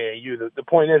times in AAU. The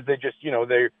point is they just,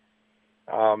 you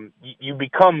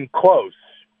become close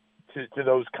to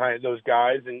those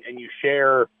guys and you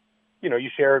share, you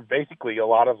share basically a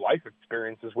lot of life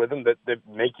experiences with them that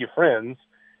make you friends.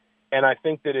 And I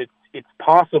think that it's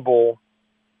possible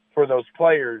for those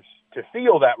players to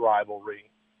feel that rivalry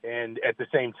and at the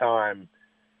same time,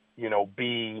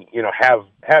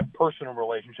 have personal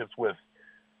relationships with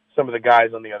some of the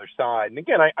guys on the other side. And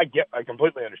again, I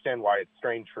completely understand why it's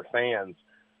strange for fans.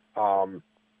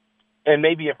 And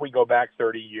maybe if we go back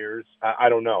 30 years, I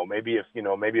don't know. Maybe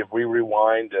if we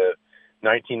rewind to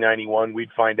 1991,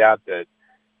 we'd find out that,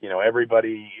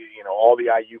 everybody, all the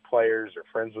IU players are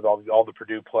friends with all the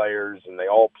Purdue players, and they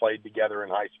all played together in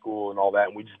high school and all that.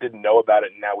 And we just didn't know about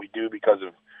it. And now we do because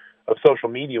of social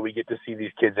media. We get to see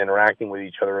these kids interacting with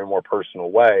each other in a more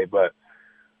personal way. But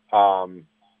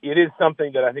it is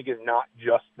something that I think is not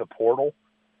just the portal,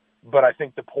 but I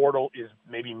think the portal is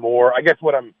maybe more, I guess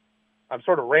what I'm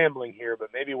sort of rambling here, but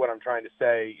maybe what I'm trying to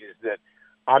say is that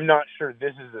I'm not sure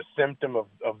this is a symptom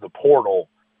of the portal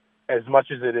as much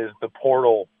as it is the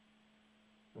portal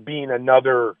being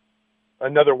another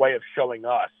way of showing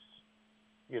us,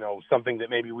 something that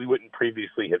maybe we wouldn't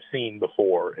previously have seen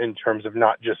before in terms of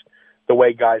not just the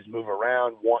way guys move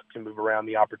around, want to move around,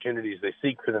 the opportunities they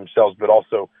seek for themselves, but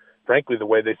also, frankly, the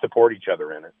way they support each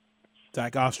other in it.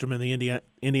 Zach Osterman, the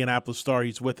Indianapolis Star,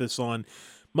 he's with us on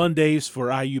Mondays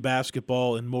for IU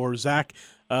basketball and more. Zach,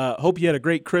 hope you had a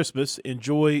great Christmas.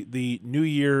 Enjoy the New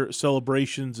Year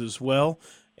celebrations as well.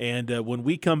 And when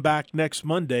we come back next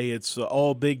Monday, it's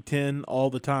all Big Ten all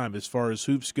the time as far as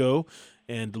hoops go,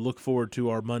 and to look forward to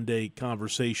our Monday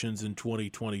conversations in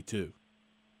 2022.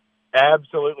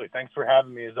 Absolutely. Thanks for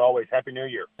having me, as always. Happy New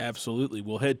Year. Absolutely.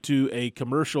 We'll head to a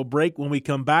commercial break. When we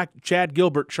come back, Chad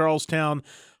Gilbert, Charlestown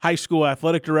High School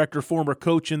Athletic Director, former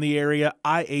coach in the area,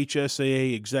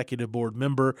 IHSAA Executive Board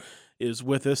member, is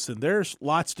with us, and there's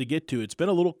lots to get to. It's been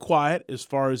a little quiet as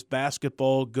far as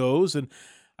basketball goes, and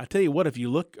I tell you what, if you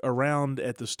look around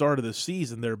at the start of the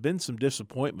season, there have been some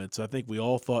disappointments. I think we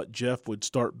all thought Jeff would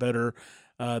start better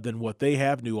than what they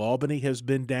have. New Albany has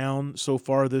been down so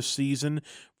far this season.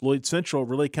 Floyd Central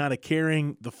really kind of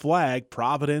carrying the flag.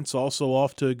 Providence also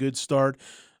off to a good start.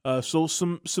 So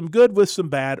some good with some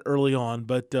bad early on.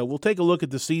 But we'll take a look at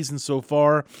the season so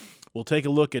far. We'll take a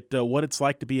look at what it's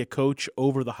like to be a coach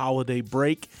over the holiday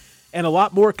break. And a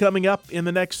lot more coming up in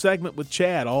the next segment with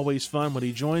Chad. Always fun when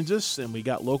he joins us. And we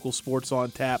got local sports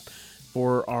on tap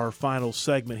for our final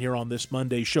segment here on this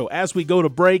Monday show. As we go to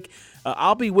break,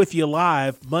 I'll be with you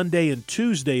live Monday and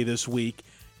Tuesday this week,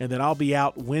 and then I'll be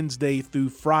out Wednesday through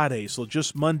Friday. So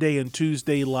just Monday and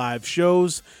Tuesday live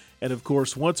shows. And, of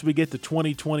course, once we get to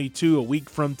 2022, a week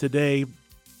from today,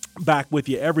 back with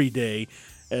you every day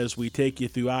as we take you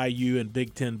through IU and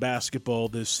Big Ten basketball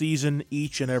this season,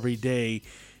 each and every day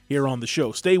here on the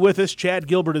show. Stay with us. Chad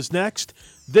Gilbert is next.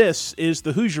 This is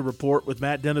the Hoosier Report with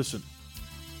Matt Dennison.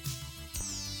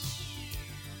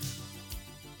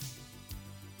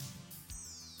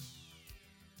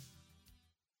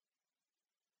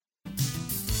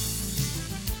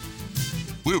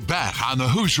 We're back on the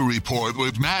Hoosier Report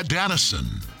with Matt Dennison.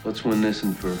 Let's win this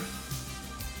one for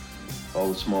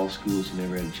all the small schools who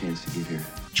never had a chance to get here.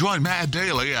 Join Matt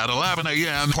daily at 11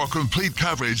 a.m. for complete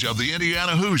coverage of the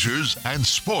Indiana Hoosiers and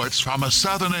sports from a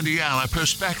Southern Indiana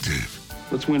perspective.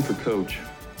 Let's win for Coach,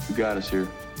 who got us here.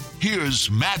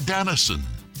 Here's Matt Dennison.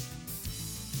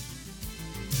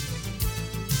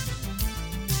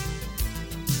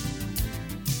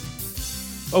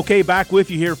 Okay, back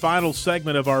with you here. Final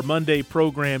segment of our Monday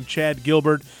program. Chad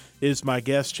Gilbert is my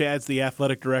guest. Chad's the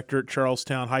athletic director at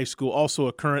Charlestown High School, also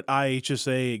a current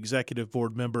IHSA executive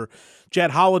board member.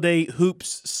 Chad, holiday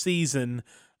hoops season,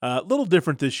 a little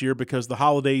different this year because the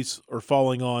holidays are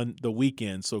falling on the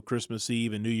weekend. So Christmas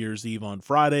Eve and New Year's Eve on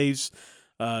Fridays,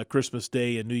 Christmas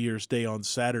Day and New Year's Day on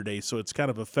Saturday. So it's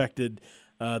kind of affected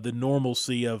the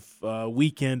normalcy of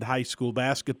weekend high school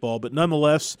basketball. But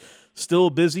nonetheless, still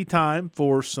a busy time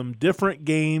for some different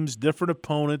games, different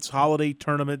opponents, holiday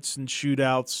tournaments, and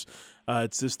shootouts.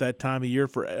 It's just that time of year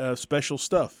for special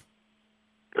stuff.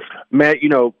 Matt,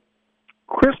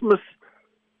 Christmas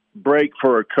break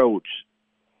for a coach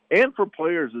and for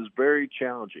players is very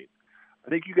challenging. I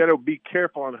think you got to be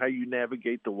careful on how you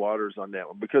navigate the waters on that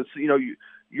one because,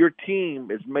 your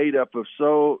team is made up of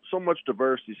so much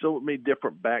diversity, so many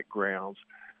different backgrounds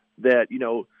that,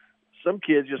 some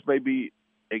kids just may be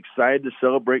excited to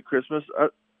celebrate Christmas.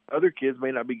 Other kids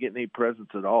may not be getting any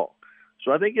presents at all.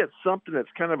 So I think it's something that's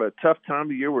kind of a tough time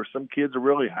of year where some kids are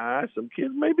really high, some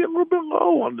kids may be a little bit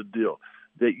low on the deal.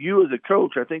 That you as a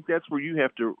coach, I think that's where you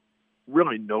have to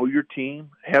really know your team,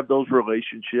 have those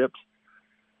relationships,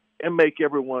 and make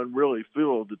everyone really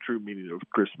feel the true meaning of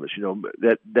Christmas,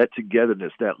 that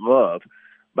togetherness, that love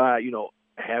by,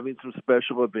 having some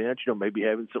special events, maybe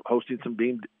hosting some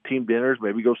team dinners,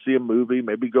 maybe go see a movie,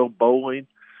 maybe go bowling.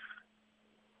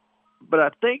 But I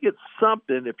think it's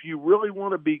something, if you really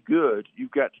want to be good,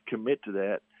 you've got to commit to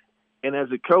that. And as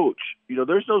a coach,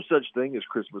 there's no such thing as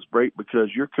Christmas break because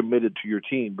you're committed to your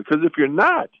team. Because if you're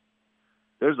not,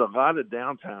 there's a lot of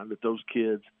downtime that those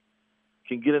kids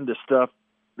can get into stuff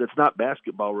that's not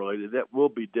basketball related that will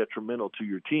be detrimental to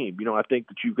your team. I think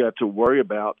that you've got to worry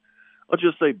about, let's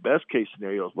just say best case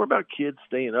scenarios. What about kids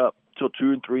staying up till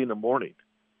 2 and 3 in the morning?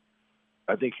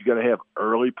 I think you got to have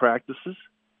early practices.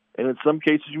 And in some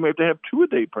cases, you may have to have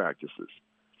 2-a-day practices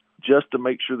just to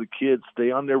make sure the kids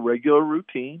stay on their regular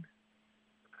routine.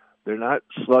 They're not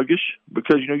sluggish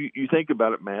because, you think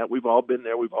about it, Matt. We've all been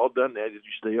there. We've all done that. You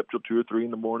stay up till 2 or 3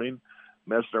 in the morning,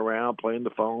 messing around, playing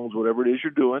the phones, whatever it is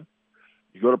you're doing.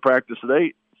 You go to practice at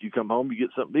 8. You come home, you get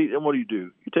something to eat, and what do?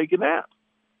 You take a nap.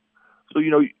 So,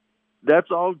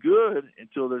 that's all good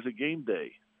until there's a game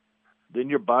day. Then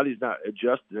your body's not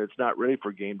adjusted. It's not ready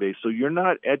for game day. So you're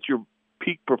not at your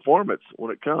peak performance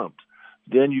when it comes.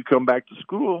 Then you come back to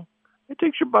school. It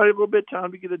takes your body a little bit of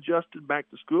time to get adjusted back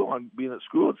to school on being at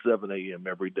school at 7 a.m.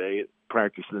 every day,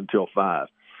 practicing until 5.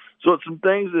 So it's some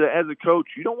things that as a coach,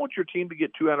 you don't want your team to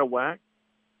get too out of whack.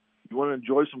 You want to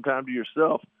enjoy some time to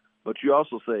yourself, but you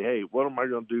also say, hey, what am I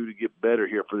going to do to get better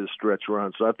here for this stretch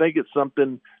run? So I think it's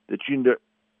something that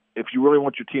if you really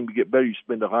want your team to get better, you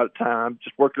spend a lot of time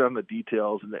just working on the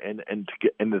details and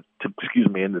the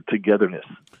togetherness.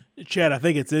 Chad, I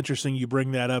think it's interesting you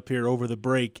bring that up here over the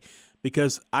break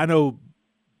because I know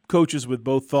coaches with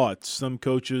both thoughts. Some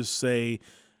coaches say,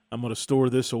 I'm going to store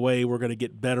this away. We're going to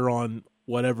get better on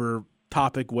whatever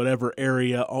topic, whatever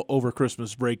area over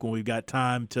Christmas break when we've got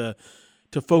time to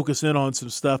focus in on some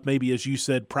stuff. Maybe, as you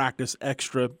said, practice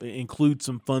extra, include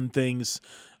some fun things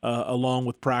along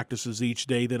with practices each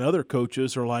day. Then other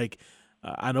coaches are like,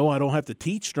 I know I don't have to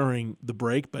teach during the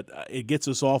break, but it gets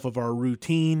us off of our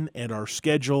routine and our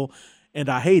schedule, and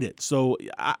I hate it. So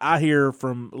I hear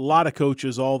from a lot of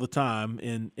coaches all the time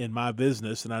in my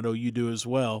business, and I know you do as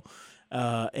well,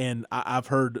 and I've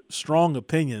heard strong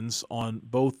opinions on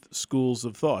both schools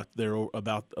of thought there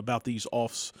about these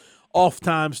off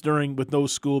times with no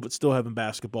school but still having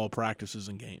basketball practices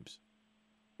and games.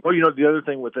 Well, the other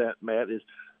thing with that, Matt, is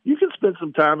you can spend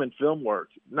some time in film work,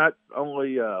 not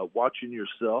only watching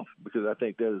yourself, because I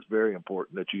think that is very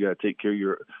important that you got to take care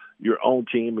of your own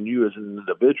team and you as an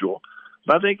individual.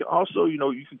 But I think also,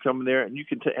 you can come in there and you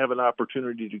can have an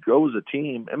opportunity to go as a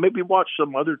team and maybe watch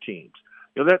some other teams.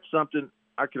 That's something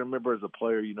I can remember as a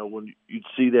player, when you'd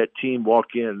see that team walk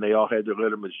in and they all had their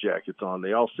Letterman's jackets on.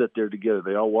 They all sat there together.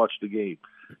 They all watched the game.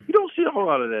 You don't see a whole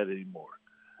lot of that anymore.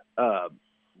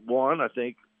 I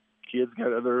think kids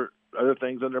got other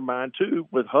things on their mind too.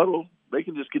 With Huddle, they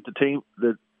can just get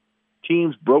the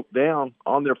teams broke down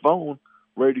on their phone,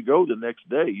 ready to go the next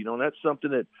day. And that's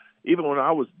something that even when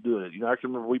I was doing it, I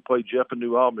can remember we played Jeff in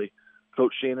New Albany.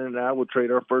 Coach Shannon and I would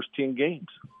trade our first 10 games.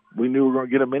 We knew we were going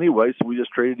to get them anyway, so we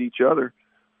just traded each other,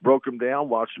 broke them down,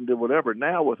 watched them, did whatever.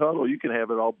 Now with Huddle, you can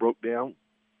have it all broke down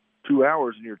 2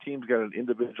 hours, and your team's got an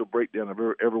individual breakdown of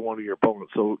every one of your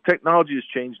opponents. So technology has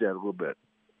changed that a little bit.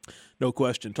 No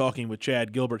question. Talking with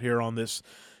Chad Gilbert here on this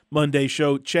Monday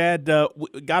show. Chad,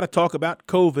 we got to talk about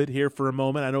COVID here for a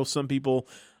moment. I know some people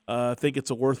think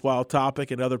it's a worthwhile topic,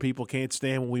 and other people can't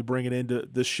stand when we bring it into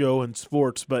the show and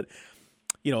sports. But,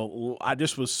 I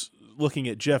just was looking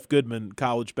at Jeff Goodman,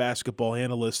 college basketball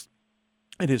analyst,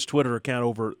 and his Twitter account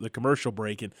over the commercial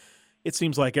break, and it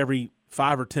seems like every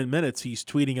 5 or 10 minutes he's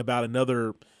tweeting about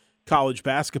another college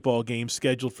basketball game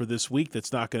scheduled for this week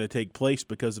that's not going to take place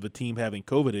because of a team having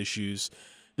COVID issues.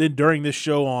 Then during this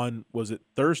show on, was it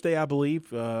Thursday, I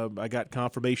believe, I got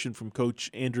confirmation from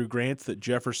Coach Andrew Grant that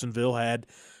Jeffersonville had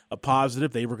a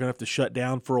positive. They were going to have to shut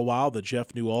down for a while. The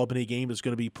Jeff New Albany game is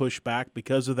going to be pushed back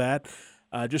because of that.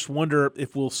 Just wonder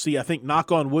if we'll see. I think,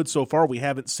 knock on wood, so far we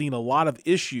haven't seen a lot of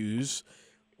issues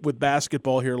with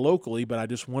basketball here locally, but I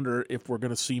just wonder if we're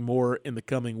going to see more in the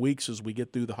coming weeks as we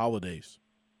get through the holidays.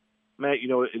 Matt,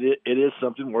 it is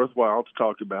something worthwhile to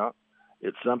talk about.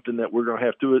 It's something that we're going to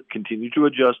have to continue to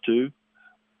adjust to.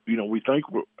 We think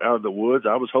we're out of the woods.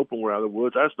 I was hoping we're out of the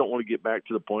woods. I just don't want to get back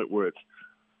to the point where it's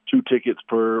 2 tickets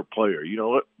per player.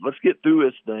 Let's get through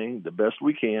this thing the best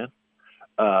we can.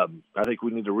 I think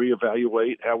we need to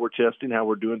reevaluate how we're testing, how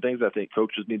we're doing things. I think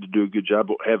coaches need to do a good job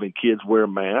of having kids wear a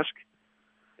mask.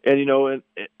 And,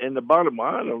 and the bottom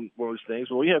line on one of those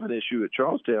things, when we have an issue at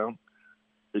Charlestown,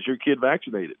 is your kid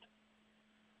vaccinated?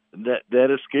 That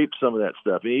escapes some of that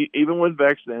stuff. Even when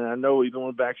vaccination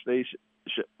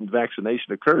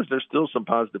occurs, there's still some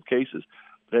positive cases.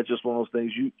 That's just one of those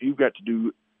things you've got to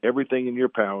do everything in your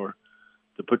power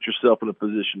to put yourself in a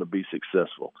position to be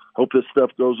successful. Hope this stuff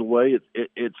goes away.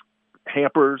 It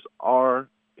hampers our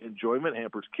enjoyment,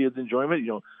 hampers kids' enjoyment.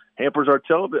 Hampers our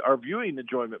viewing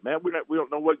enjoyment. Man, we don't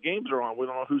know what games are on. We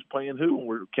don't know who's playing who, and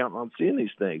we're counting on seeing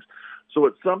these things. So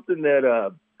it's something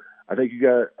that I think you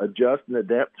got to adjust and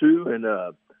adapt to. And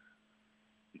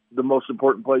the most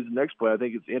important play is the next play. I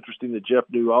think it's interesting the Jeff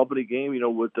New Albany game.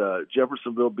 With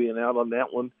Jeffersonville being out on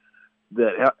that one,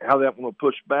 that how that one will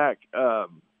push back.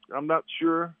 I'm not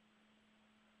sure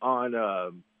on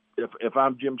if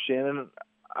I'm Jim Shannon,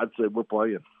 I'd say we're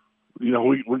playing. We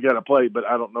got to play, but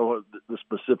I don't know the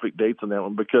specific dates on that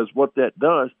one, because what that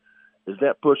does is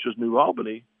that pushes New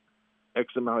Albany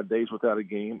X amount of days without a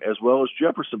game, as well as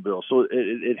Jeffersonville. So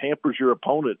it hampers your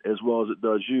opponent as well as it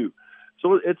does you.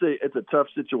 So it's a tough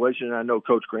situation, and I know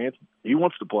Coach Grant, he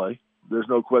wants to play. There's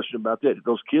no question about that.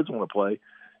 Those kids want to play.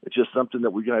 It's just something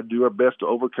that we got to do our best to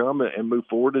overcome and move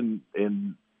forward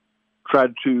and try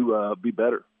to be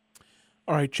better.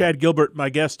 All right, Chad Gilbert, my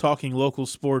guest, talking local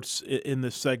sports in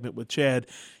this segment with Chad.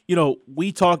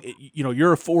 We talk,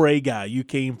 you're a 4A guy. You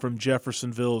came from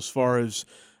Jeffersonville as far as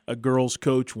a girls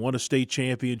coach, won a state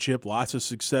championship, lots of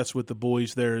success with the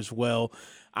boys there as well.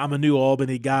 I'm a New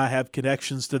Albany guy, have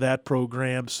connections to that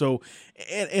program. So,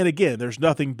 and again, there's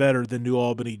nothing better than New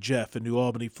Albany Jeff and New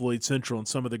Albany Floyd Central and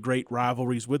some of the great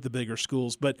rivalries with the bigger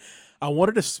schools. But I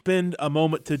wanted to spend a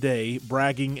moment today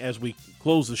bragging, as we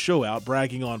close the show out,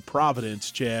 bragging on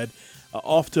Providence, Chad.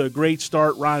 Off to a great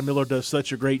start. Ryan Miller does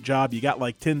such a great job. You got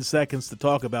like 10 seconds to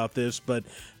talk about this, but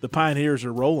the Pioneers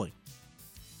are rolling.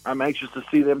 I'm anxious to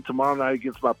see them tomorrow night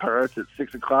against my Pirates at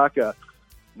 6 o'clock.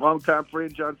 Longtime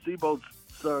friend John Seabold's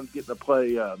son's getting to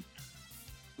play.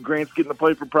 Grant's getting to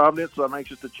play for Providence, so I'm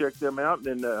anxious to check them out.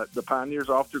 And the Pioneers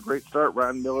off to a great start.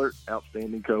 Ryan Miller,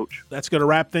 outstanding coach. That's going to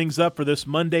wrap things up for this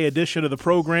Monday edition of the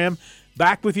program.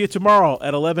 Back with you tomorrow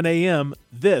at 11 a.m.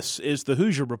 This is the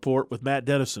Hoosier Report with Matt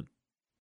Dennison.